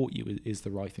can support you is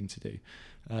the right thing to do.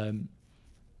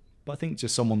 But I think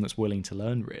just someone that's willing to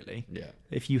learn, really. Yeah.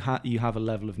 If you have a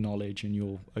level of knowledge and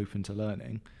you're open to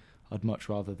learning, I'd much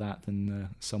rather that than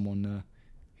someone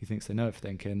who thinks they know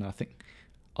everything. And I think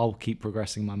I'll keep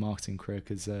progressing my marketing career,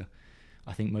 because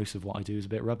I think most of what I do is a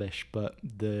bit rubbish, but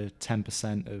the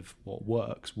 10% of what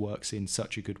works in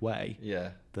such a good way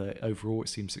that overall it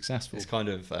seems successful. It's kind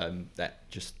of that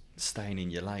just staying in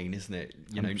your lane, isn't it?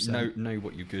 Know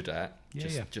what you're good at.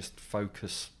 Just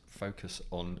focus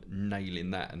on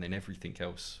nailing that, and then everything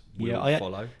else will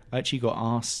follow. I actually got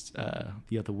asked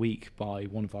the other week by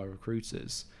one of our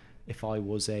recruiters if I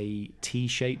was a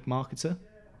T-shaped marketer.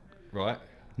 Right.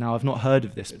 Now, I've not heard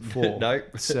of this before. No.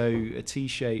 So a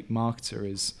T-shaped marketer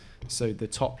is, so the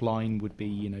top line would be,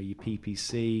 your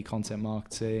PPC, content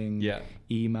marketing,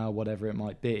 email, whatever it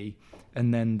might be.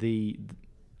 And then the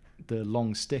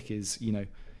long stick is,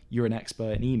 you're an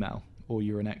expert in email, or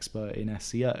you're an expert in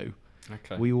SEO.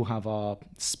 Okay. We all have our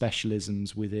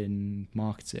specialisms within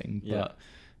marketing, but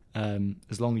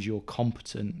as long as you're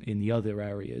competent in the other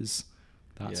areas,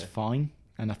 that's fine.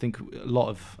 And I think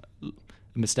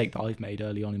a mistake that I've made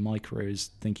early on in my career is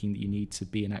thinking that you need to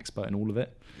be an expert in all of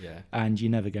it. Yeah. And you're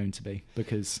never going to be,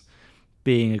 because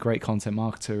being a great content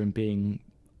marketer and being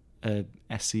a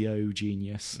SEO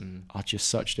genius are just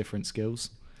such different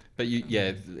skills. But you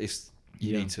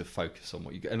need to focus on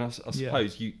what you get. And I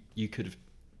suppose you could have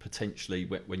potentially,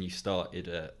 when you started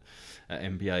at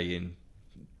MBA in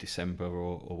December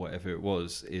or whatever it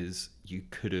was, is you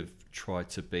could have tried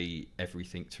to be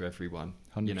everything to everyone.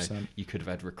 100%. You could have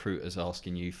had recruiters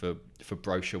asking you for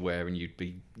brochureware, and you'd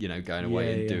be going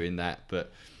away and doing that.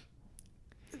 But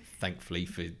thankfully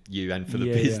for you and for the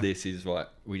business is right,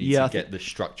 we need to get the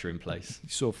structure in place.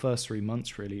 Sort of first 3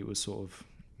 months really, it was sort of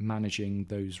managing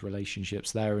those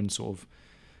relationships there, and sort of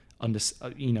and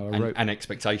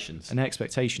expectations. I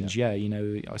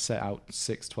set out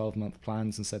 6-12 month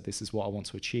plans and said, this is what I want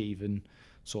to achieve, and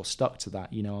sort of stuck to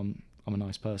that. I'm a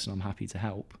nice person, I'm happy to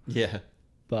help. Yeah.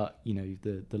 But,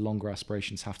 the longer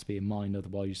aspirations have to be in mind,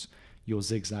 otherwise you'll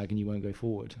zigzag and you won't go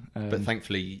forward. But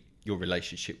thankfully your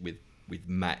relationship with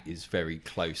Matt is very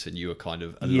close, and you are kind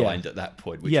of aligned at that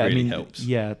point, which really helps.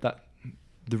 Yeah,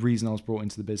 the reason I was brought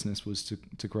into the business was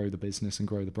to grow the business and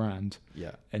grow the brand.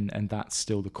 Yeah. And that's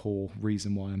still the core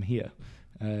reason why I'm here.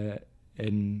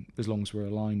 And as long as we're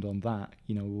aligned on that,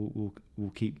 you know,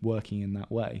 we'll keep working in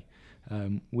that way,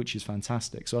 which is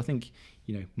fantastic. So I think,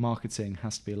 you know, marketing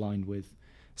has to be aligned with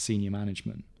senior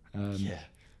management.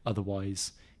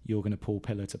 Otherwise, you're going to pull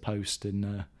pillar to post,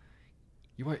 and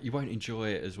you won't enjoy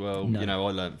it as well. No. You know,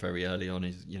 I learnt very early on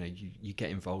is, you know, you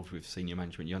get involved with senior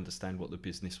management, you understand what the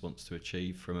business wants to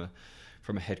achieve from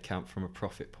a headcount, from a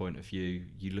profit point of view.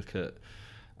 You look at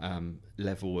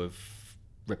level of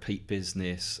repeat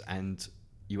business and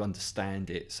you understand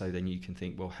it, so then you can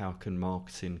think, well, how can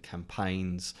marketing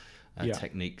campaigns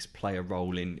techniques play a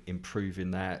role in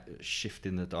improving that,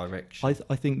 shifting the direction?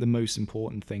 I think the most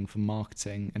important thing for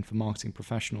marketing and for marketing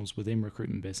professionals within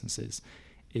recruitment businesses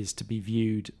is to be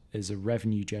viewed as a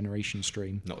revenue generation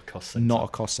stream, not a cost center. Not a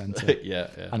cost center. Yeah.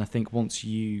 And I think once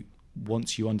you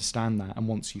understand that, and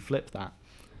once you flip that,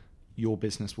 your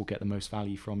business will get the most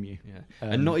value from you.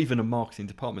 And not even a marketing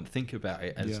department. Think about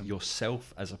it as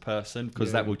yourself as a person,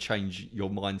 because that will change your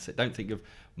mindset. Don't think of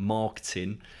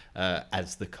marketing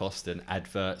as the cost and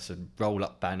adverts and roll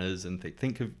up banners and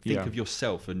think of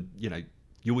yourself, and you know,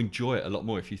 you'll enjoy it a lot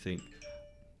more if you think,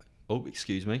 oh,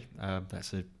 excuse me,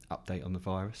 that's an update on the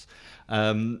virus.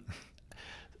 You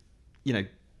know,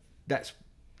 that's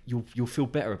you'll feel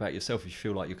better about yourself if you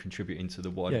feel like you're contributing to the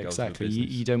wider goals of the business.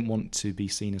 You don't want to be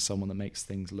seen as someone that makes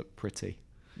things look pretty.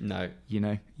 No. You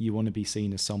know, you want to be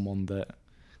seen as someone that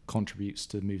contributes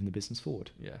to moving the business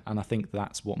forward. Yeah. And I think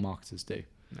that's what marketers do.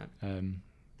 No.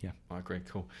 I agree.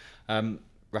 Cool.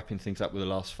 Wrapping things up with the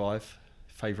last 5.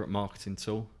 Favourite marketing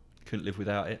tool? Couldn't live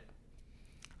without it.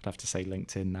 I'd have to say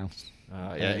LinkedIn now.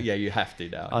 You have to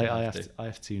now. I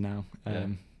have to now.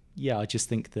 I just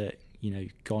think that, you know,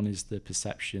 gone is the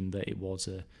perception that it was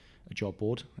a job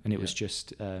board, and it was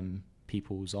just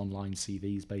people's online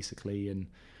CVs basically, and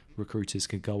recruiters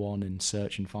could go on and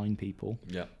search and find people.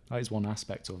 Yeah, that is one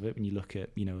aspect of it. When you look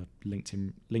at, you know, a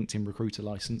LinkedIn recruiter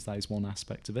license, that is one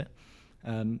aspect of it.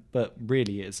 But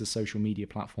really, it's a social media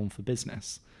platform for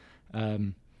business.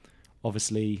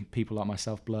 Obviously, people like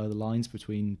myself blur the lines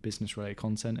between business-related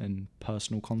content and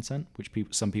personal content, which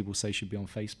some people say should be on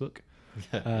Facebook.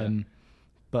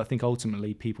 But I think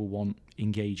ultimately people want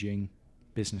engaging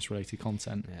business-related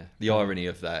content. Yeah. The irony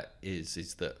of that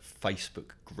is that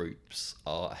Facebook groups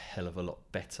are a hell of a lot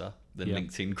better than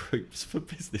LinkedIn groups for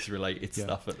business-related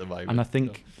stuff at the moment. And I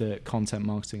think that content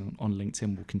marketing on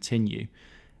LinkedIn will continue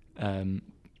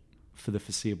for the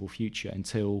foreseeable future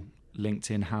until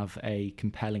LinkedIn have a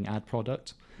compelling ad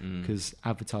product, because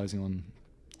advertising on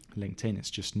LinkedIn,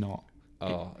 it's just not.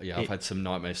 I've had some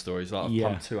nightmare stories. Like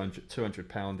I've pumped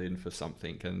 £200 in for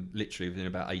something, and literally within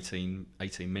about 18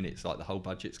 minutes, like the whole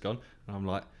budget's gone. And I'm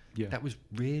like, that was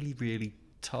really, really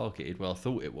targeted where I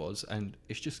thought it was, and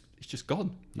it's just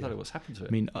gone. I don't know what's happened to it.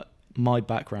 I mean, my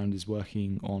background is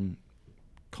working on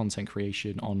content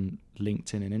creation on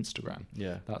LinkedIn and Instagram.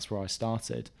 Yeah, that's where I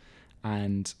started.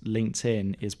 And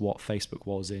LinkedIn is what Facebook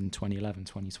was in 2011,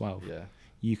 2012. Yeah,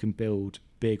 you can build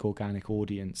big organic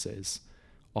audiences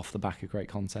off the back of great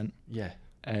content. Yeah.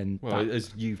 And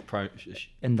as you've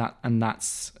and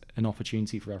that's an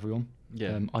opportunity for everyone.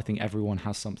 Yeah. I think everyone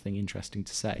has something interesting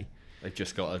to say. They've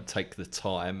just got to take the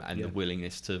time and the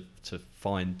willingness to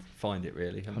find it,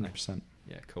 really, haven't 100%.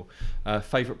 They? Yeah, cool.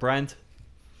 Favourite brand?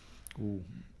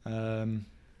 One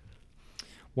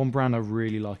brand I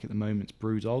really like at the moment is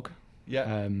Brewdog.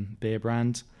 Yeah. Beer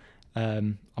brand.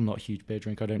 I'm not a huge beer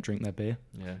drinker. I don't drink their beer.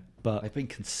 Yeah. But they've been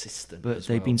consistent. But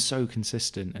they've been so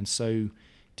consistent and so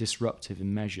disruptive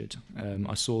and measured.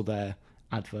 I saw their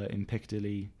advert in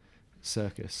Piccadilly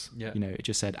Circus. Yeah. You know, it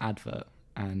just said advert,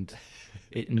 and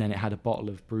then it had a bottle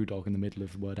of Brewdog in the middle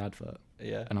of the word advert.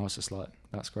 Yeah. And I was just like,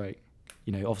 that's great.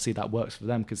 You know, obviously that works for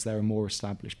them because they're a more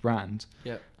established brand.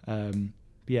 Yeah.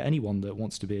 Anyone that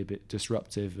wants to be a bit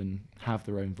disruptive and have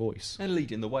their own voice. And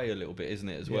leading the way a little bit, isn't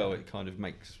it, as well? It kind of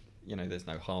makes, you know, there's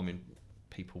no harm in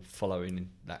people following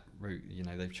that route. You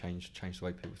know, they've changed the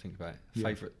way people think about it.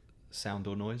 Favourite sound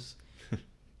or noise?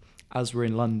 As we're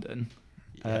in London,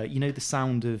 you know the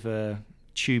sound of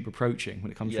tube approaching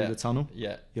when it comes through the tunnel?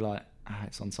 Yeah. You're like,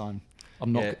 it's on time.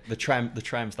 I'm not. The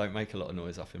trams don't make a lot of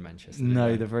noise up in Manchester.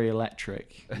 No, they're very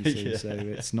electric, you see, so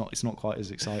it's not quite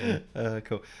as exciting.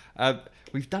 Cool.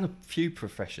 We've done a few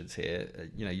professions here.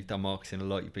 You know, you've done marketing a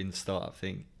lot. You've been in the startup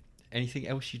thing. Anything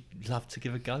else you'd love to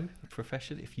give a go, a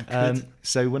profession, if you could?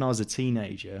 So when I was a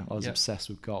teenager, I was obsessed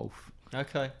with golf.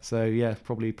 Okay. So yeah,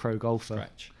 probably pro golfer.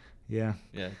 Scratch. Yeah.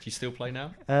 Yeah. Do you still play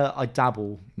now? I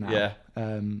dabble now. Yeah.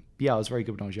 I was very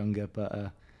good when I was younger,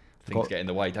 but things get in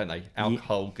the way, don't they?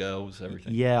 Alcohol, girls,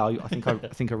 everything. Yeah, I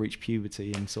think I reached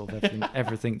puberty and sort of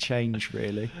everything changed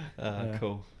really.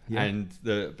 Cool. Yeah. And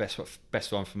the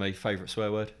best one for me, favourite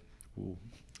swear word? Ooh.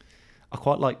 I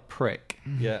quite like prick.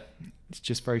 Yeah. It's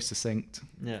just very succinct.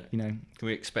 Yeah. You know. Can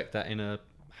we expect that in a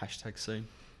hashtag soon?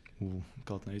 Ooh,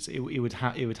 God knows. It would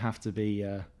have to be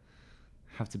a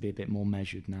bit more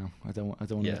measured now. I don't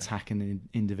want to attack an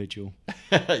individual.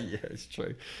 Yeah, it's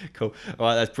true. Cool. All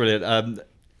right, that's brilliant.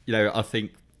 I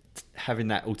think having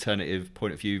that alternative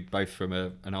point of view, both from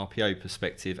an RPO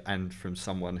perspective and from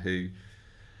someone who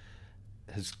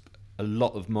has a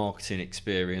lot of marketing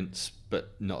experience,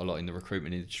 but not a lot in the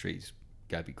recruitment industry, is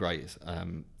going to be great.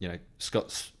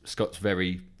 Scott's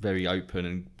very, very open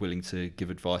and willing to give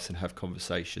advice and have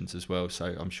conversations as well.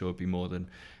 So I'm sure he'll be more than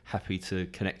happy to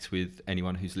connect with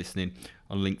anyone who's listening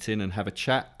on LinkedIn and have a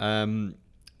chat. And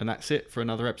that's it for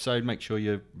another episode. Make sure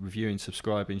you're reviewing,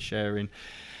 subscribing, sharing,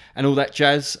 and all that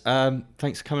jazz.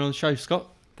 Thanks for coming on the show, Scott.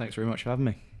 Thanks very much for having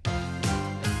me.